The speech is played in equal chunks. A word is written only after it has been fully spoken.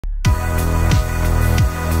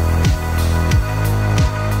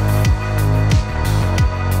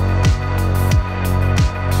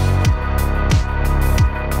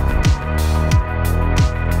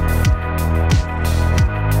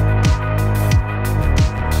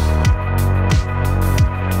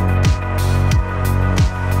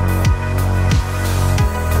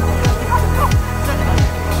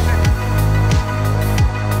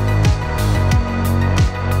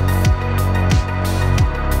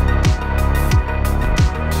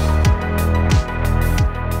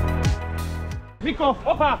Niko,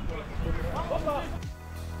 opa! Opa!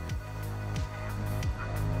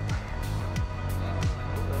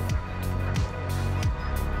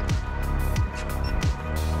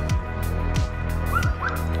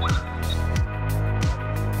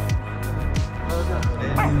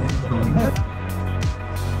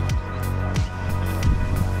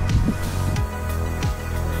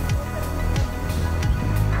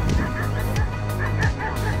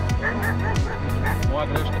 Moja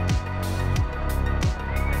greška.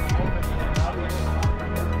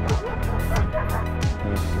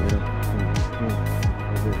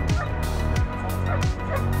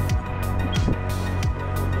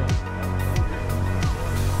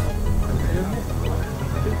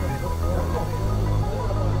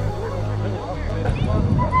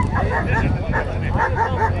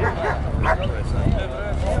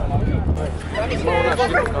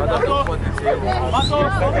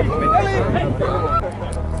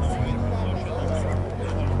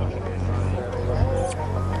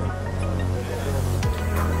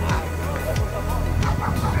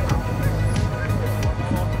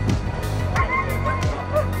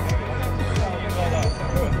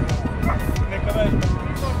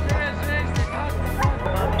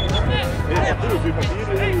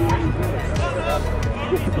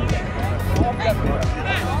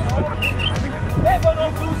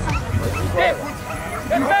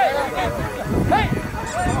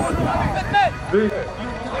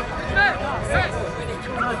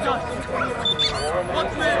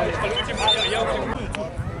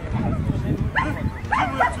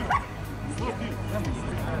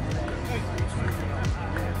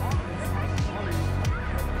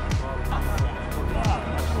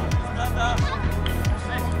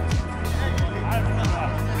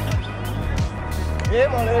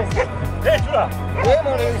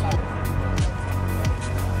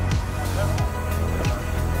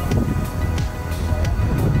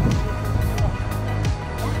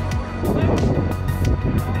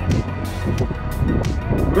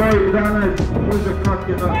 Broj 11, Boža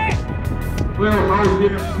Kakena, Well House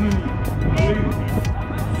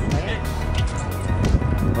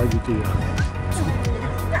Hajde ti ja.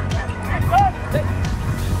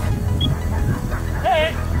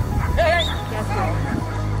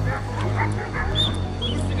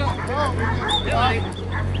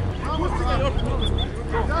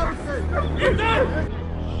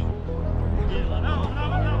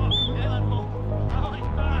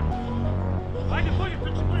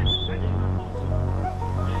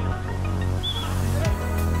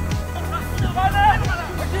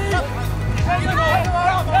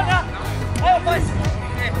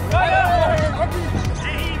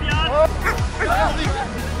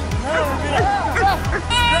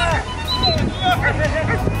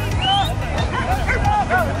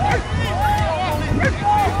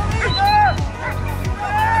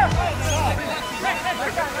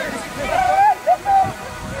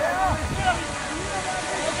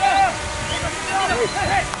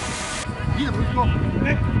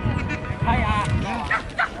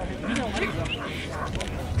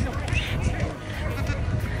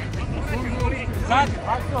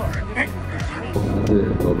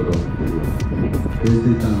 Dobro.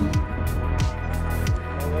 Čestitam.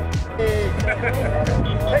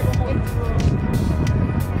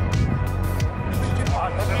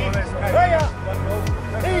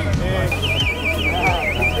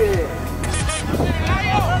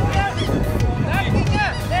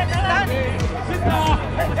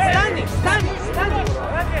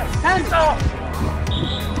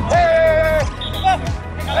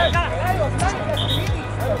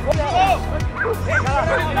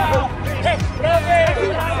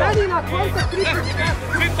 Stani na konta,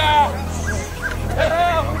 Sita!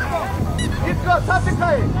 Hitko,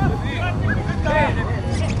 sačekaj!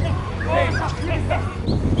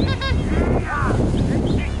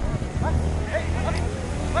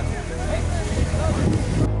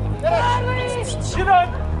 Širon!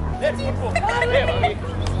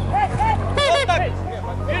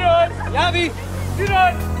 Širon! Javi!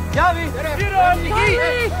 Širon! Javi! Širon!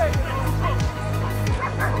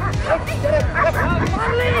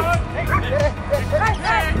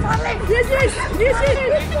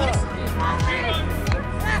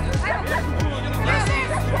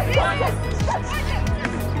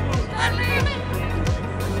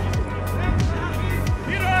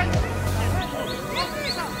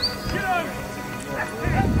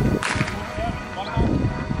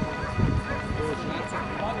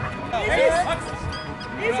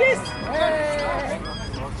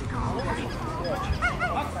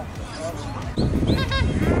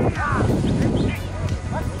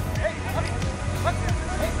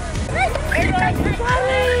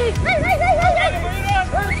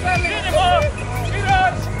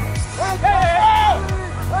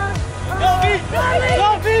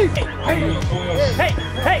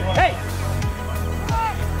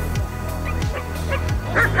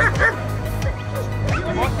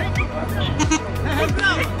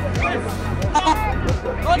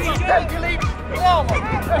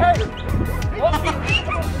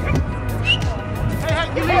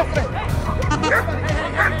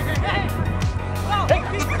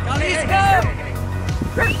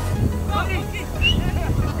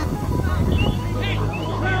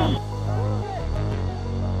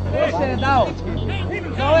 Više je dao.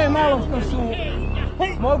 Za ove malo što su,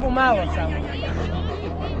 mogu malo samo.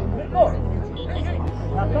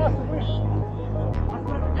 A to su više.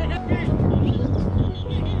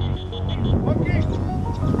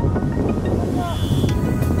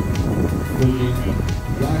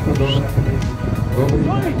 Jako dobra predsjednica, dobri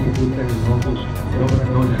zadnji putevi nogu, dobra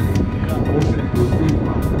donja linija, ukret u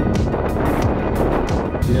svima.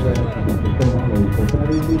 Vjerujem da će to malo i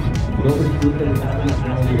popraviti, dobri putevi zadnji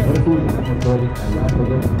nogu, vrhunska motorika, jako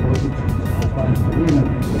dobra potica, opasno nije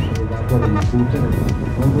na što je zatvoreni putevi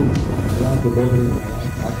nogu, jako dobri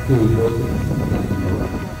akciju i potica zadnji nogu.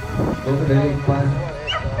 Dobar velik pas,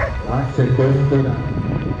 lakše kostora,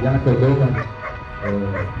 jako dobar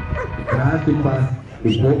krati pas u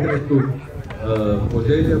pokretu,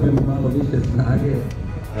 poželio bi mu malo više snage,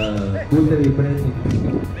 putevi prednji.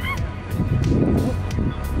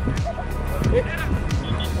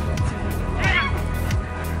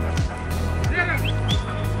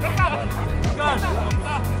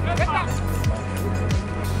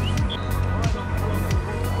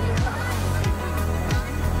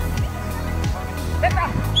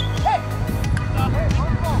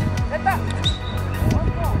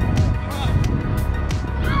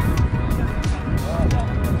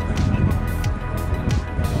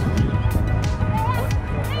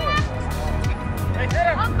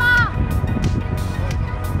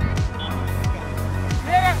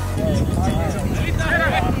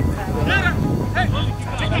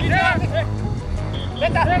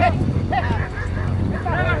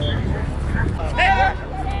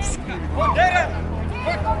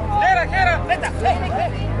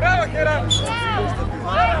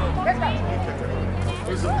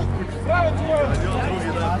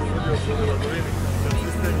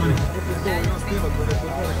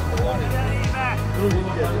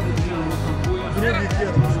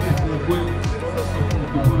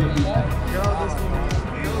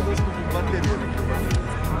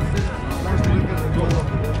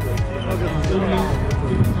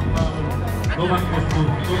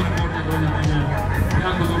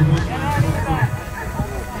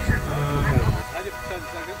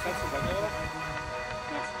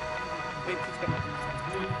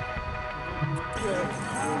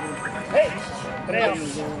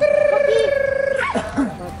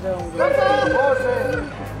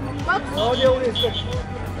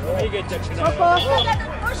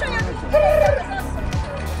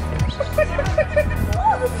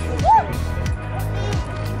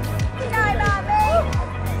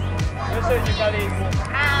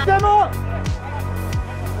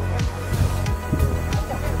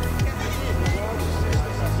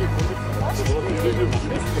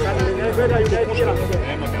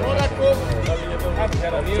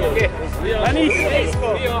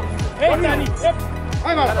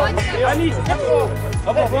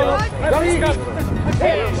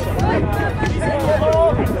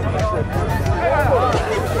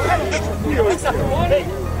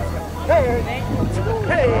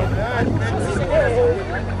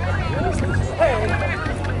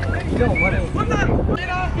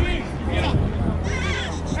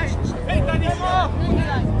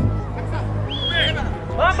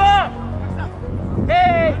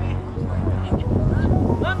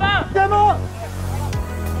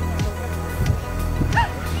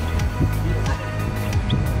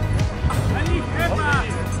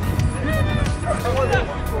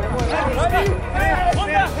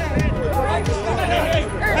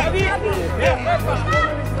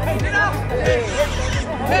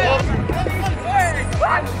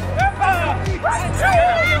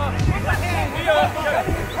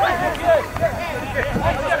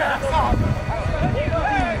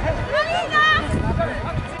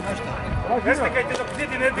 Ne slikajte dok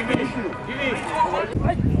sjeti ne digne. I vi.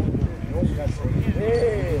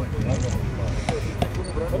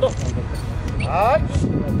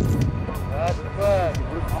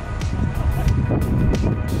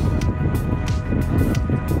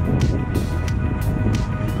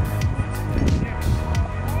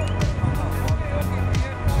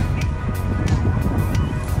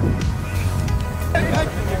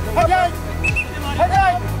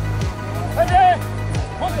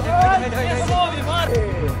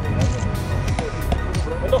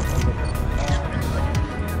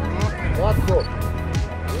 Latko.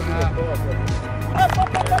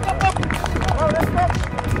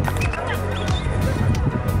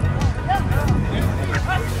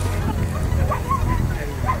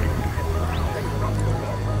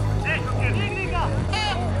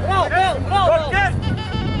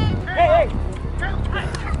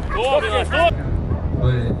 To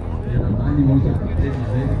je jedan manji mužak, srednji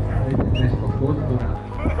velik, nešto potpora,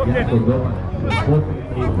 jako dobar,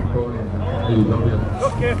 potpori, to je na kraju dobio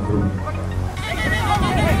drugi.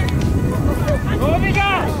 Lovi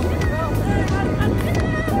ga!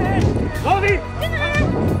 Lovi!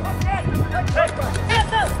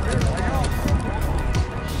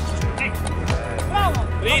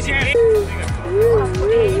 Bliži, bliži!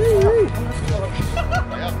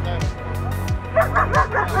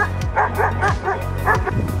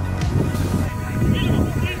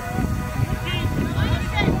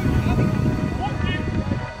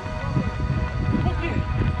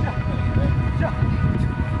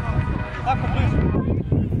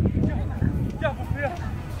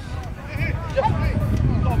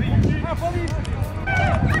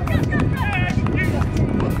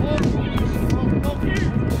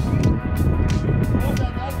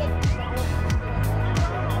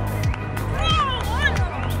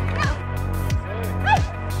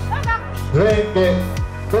 Reke,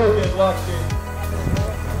 dođe dlake.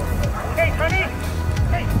 Hej, Hani!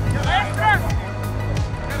 Hej, ekstra!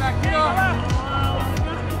 Kilo!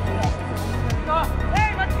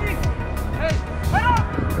 Hej, Maki! Hej, Hano!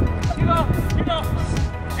 Kilo! Kilo!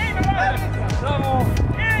 Hej, Mama! Bravo!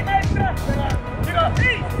 Hej, ekstra! Kilo!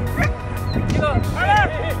 Hej! Kilo! Hana!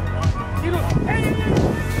 Kilo! Hej!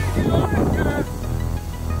 Kilo!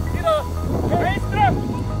 Kilo! Ekstra!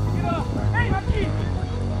 Kilo! Hej, Maki!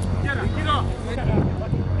 Kilo!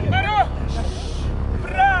 Maro!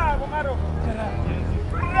 Bravo, Maro!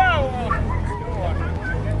 Bravo, Maro!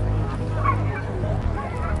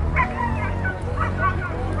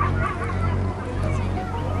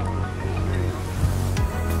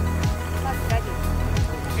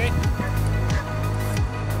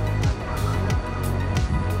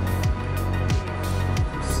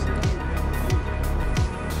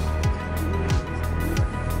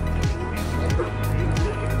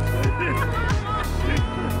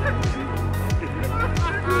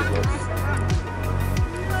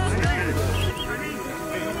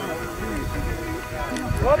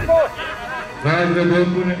 Najzre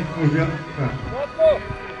dopune i mužaka.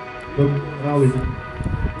 Bravo.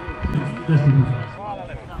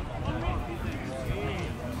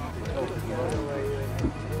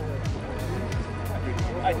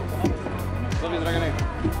 Dobri, Dragane.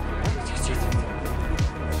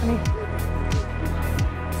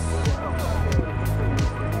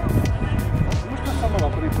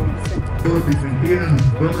 Bizantiran,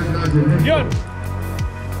 dobre nađe neko.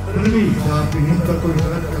 Prvi sati, nisu tako i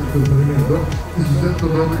kratkan koji prvi dok, izuzetno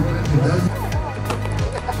dobri pretni dalje.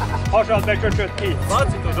 Pošal te čočot i.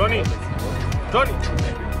 Baci to, Johnny. Johnny.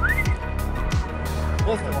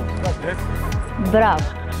 Bravo.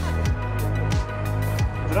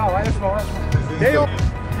 Bravo, ajde smo. Dejo.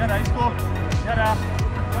 Jara, isto. Jara.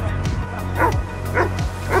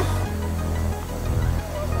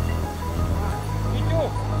 I tu.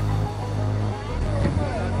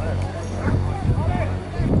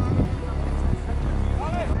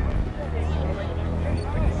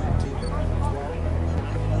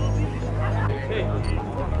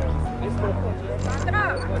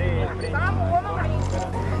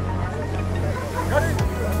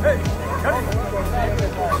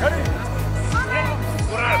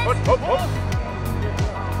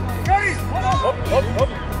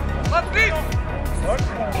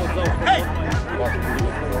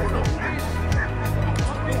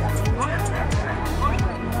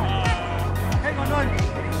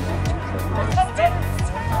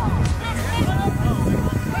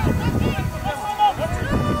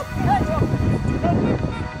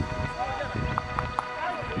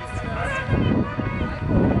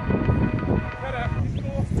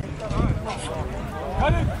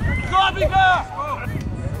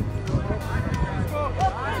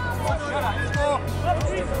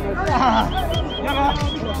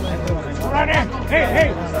 Hej,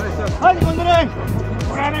 hej! Hajde, Andrej!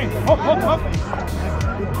 Urani! Hop, hop, hop!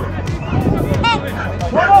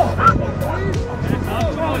 Bravo!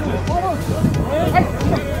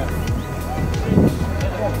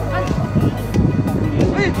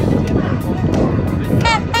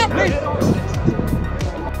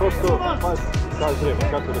 Prosto, kažem,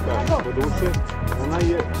 kako da kažem, do duše, ona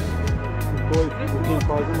je u tim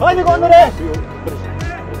fazama... Hajde, Gondore! ...bio brži.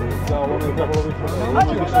 Da, ono je trebalo više.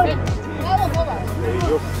 I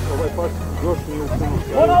još, ovaj pas još nije u punu,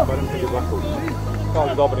 barem kad je Blaković.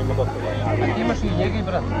 Kao dobro, ima dosta gledanja. Imaš i njega i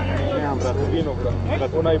brata? Nemam brata, Vinog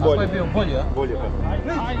brata, onaj bolji. A ko je bio bolji, a? Bolje, brata.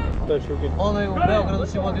 To je Šugin. Ono je u Beogradu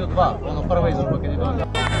si vodio 2, ono prva izložba kad je bila.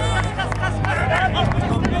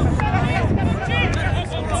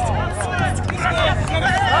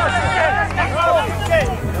 Hej!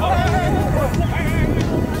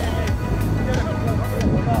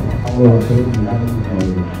 ova srednji radnik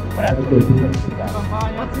ovdje. Tako je pitati tako.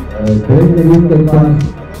 Srednji utakmica,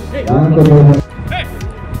 jako dobro.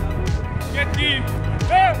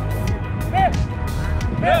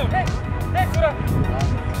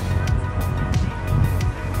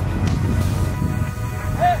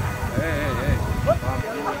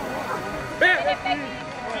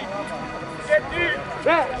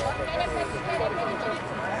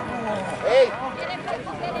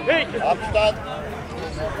 Abstand!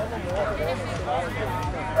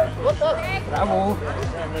 Bravo!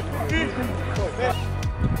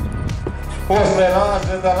 Posle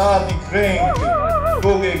razreda radnik krenki,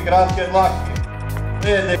 duge i kratke dlake.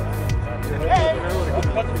 Slijede.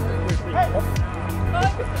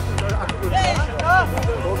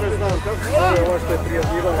 Dobro znam kako se zove ovo što je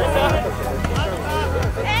prijavljivalo. Ona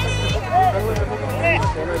je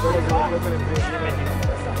dolazila kod mene prijavljivalo.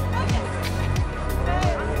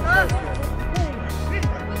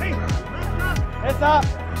 Esa!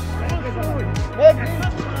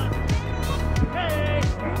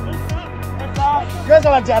 Esa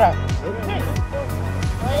la cara!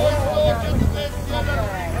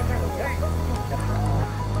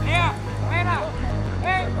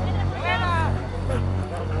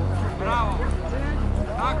 Bravo!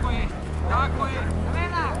 Tako je! Tako je!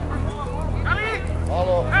 Elena!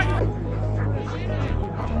 Halo!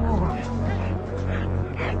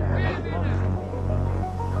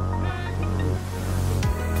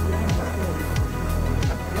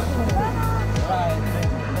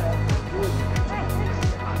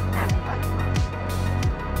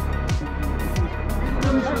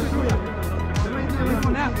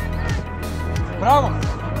 Bravo! Bravo!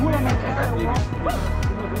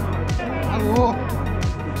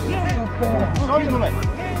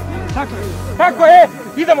 Tako je!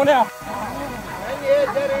 Idemo, Nea!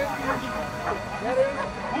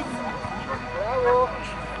 Bravo!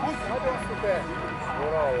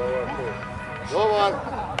 Dobar!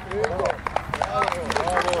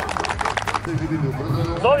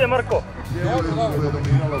 Zove Marko!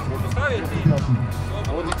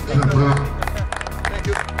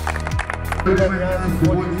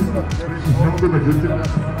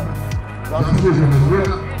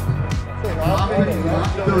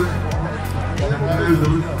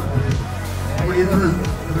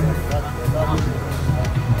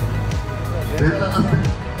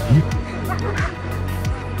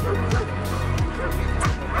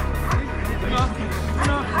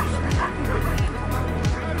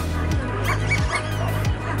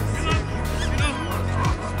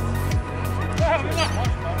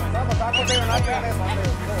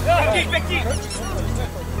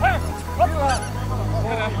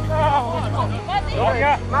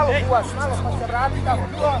 Malo kuvaš, malo pa se vrati tamo.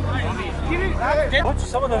 Hoću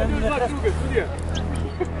samo da ne tresu.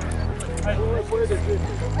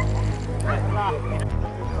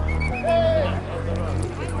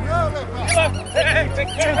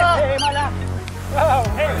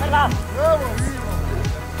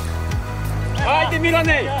 Ajde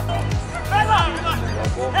Milane!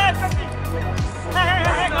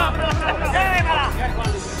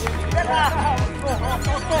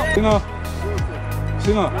 Sino!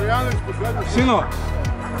 Sino! Sino!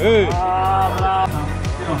 Ej!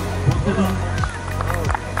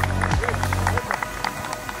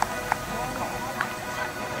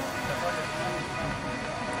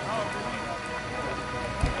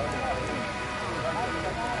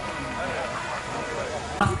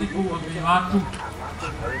 Plastiku, odgajivaču,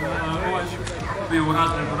 ovaj bio u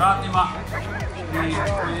razredu radnima i to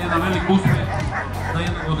je jedan velik uspjeh za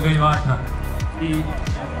jednog odgajivača. I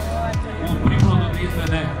u priplodu da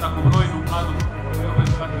izvede tako brojnu mladu koju opet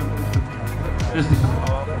kažem čestitam.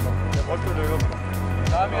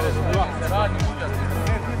 Namjere su da se radni muđati.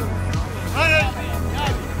 Ajde!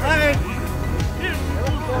 Ajde!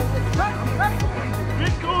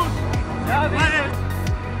 Vitkus! Ajde!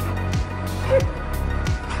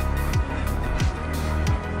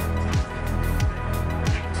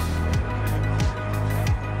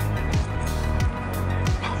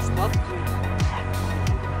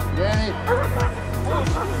 Jeni!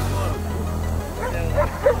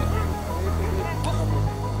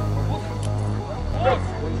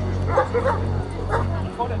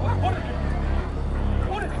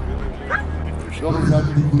 Dobro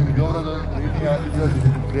zadnji kutnik, dobro da linija izrazite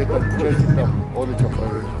konkretan, čestitam, odličan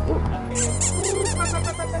projekt.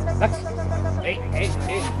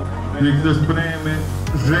 Nek se spreme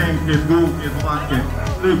ženke, duge, dlake,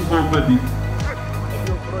 nek pobedi.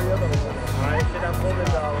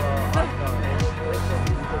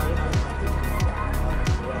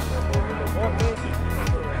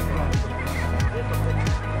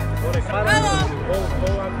 Bravo!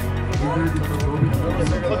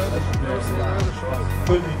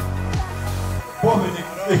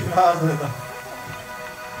 razreda.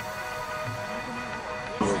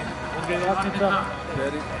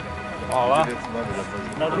 Hvala.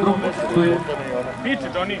 Na drugom mjestu je Piči,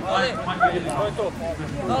 Johnny. To je to.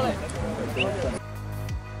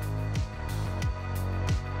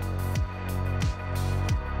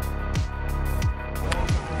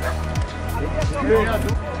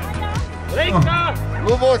 Rejka!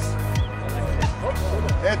 Lubos!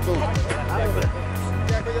 Eto!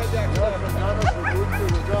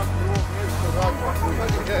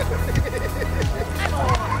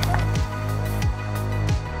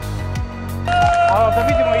 A da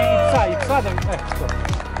vidimo i psa da... što?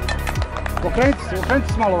 Okrenite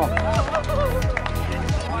se malo vam.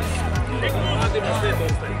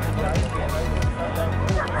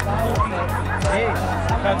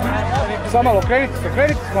 Samo malo, okrenite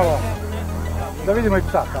se malo vam. Da vidimo i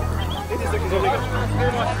psa.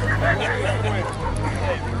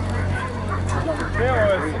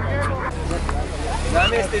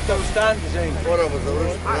 Namjestite u štand, Ženko. Moramo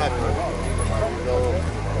završiti nakon.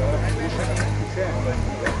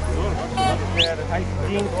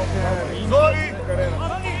 Zori!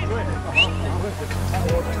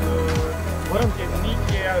 Moram te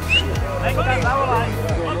nike, ja... Neka zavolaj!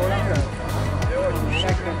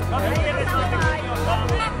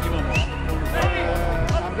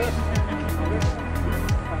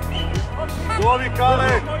 Zovi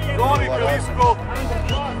Kale! Zovi Kalisko!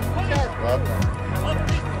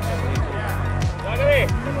 Zagre!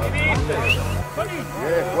 Vidite!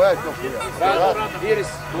 Koja je to kuja? Iris,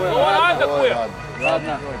 tvoja Radna kuja!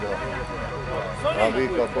 radna. A vi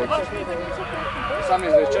kako hoćeš?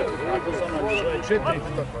 18-24.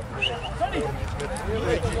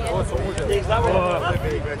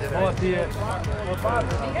 Ovo ti je...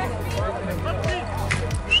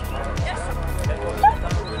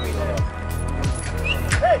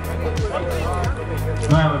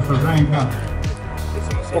 Najlepša Ženka.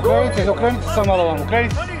 Okrenite se malo vam,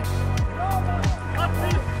 okrenite se.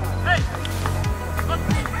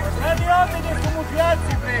 Sredi ovdje gdje su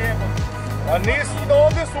mužjaci, bre. A nisu da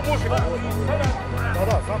ovdje su muži. Da,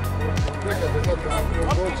 sam.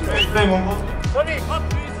 Idemo. Toni, hop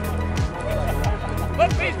please.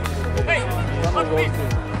 Hop please. Hej, hop please.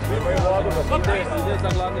 Hop please. Ide za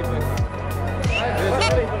glavni bek.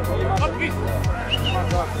 Hop please.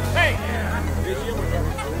 Hej.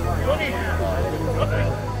 Toni, hop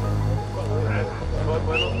please.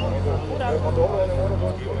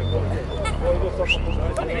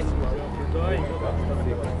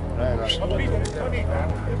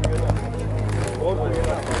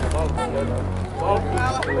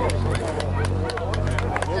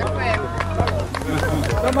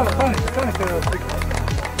 Samo malo, stanite da sliku.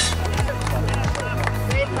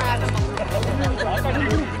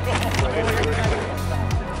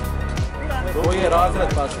 Ovo je razred,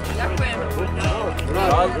 pa.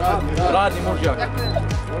 Radni mužjak.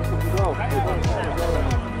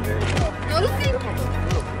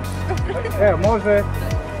 Evo, može.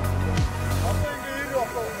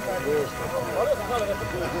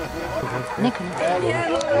 Neka ne.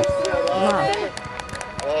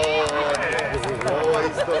 Ovo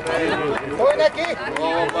isto ne. Ovo neki?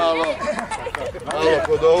 Ovo malo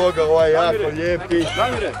kod ovoga, ovo je jako lijepi.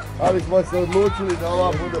 Ali smo se odlučili da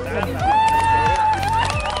ova bude...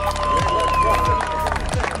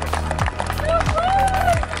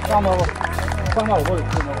 Samo malo, bolje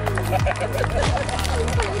tu malo.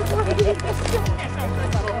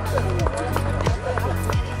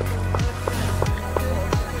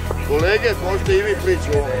 Kolege, možete i vi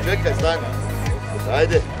priču ovo. Čekaj, stani.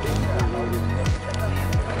 Ajde.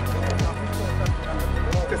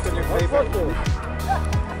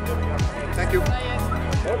 Thank you.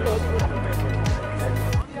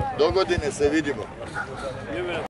 Do godine se vidimo.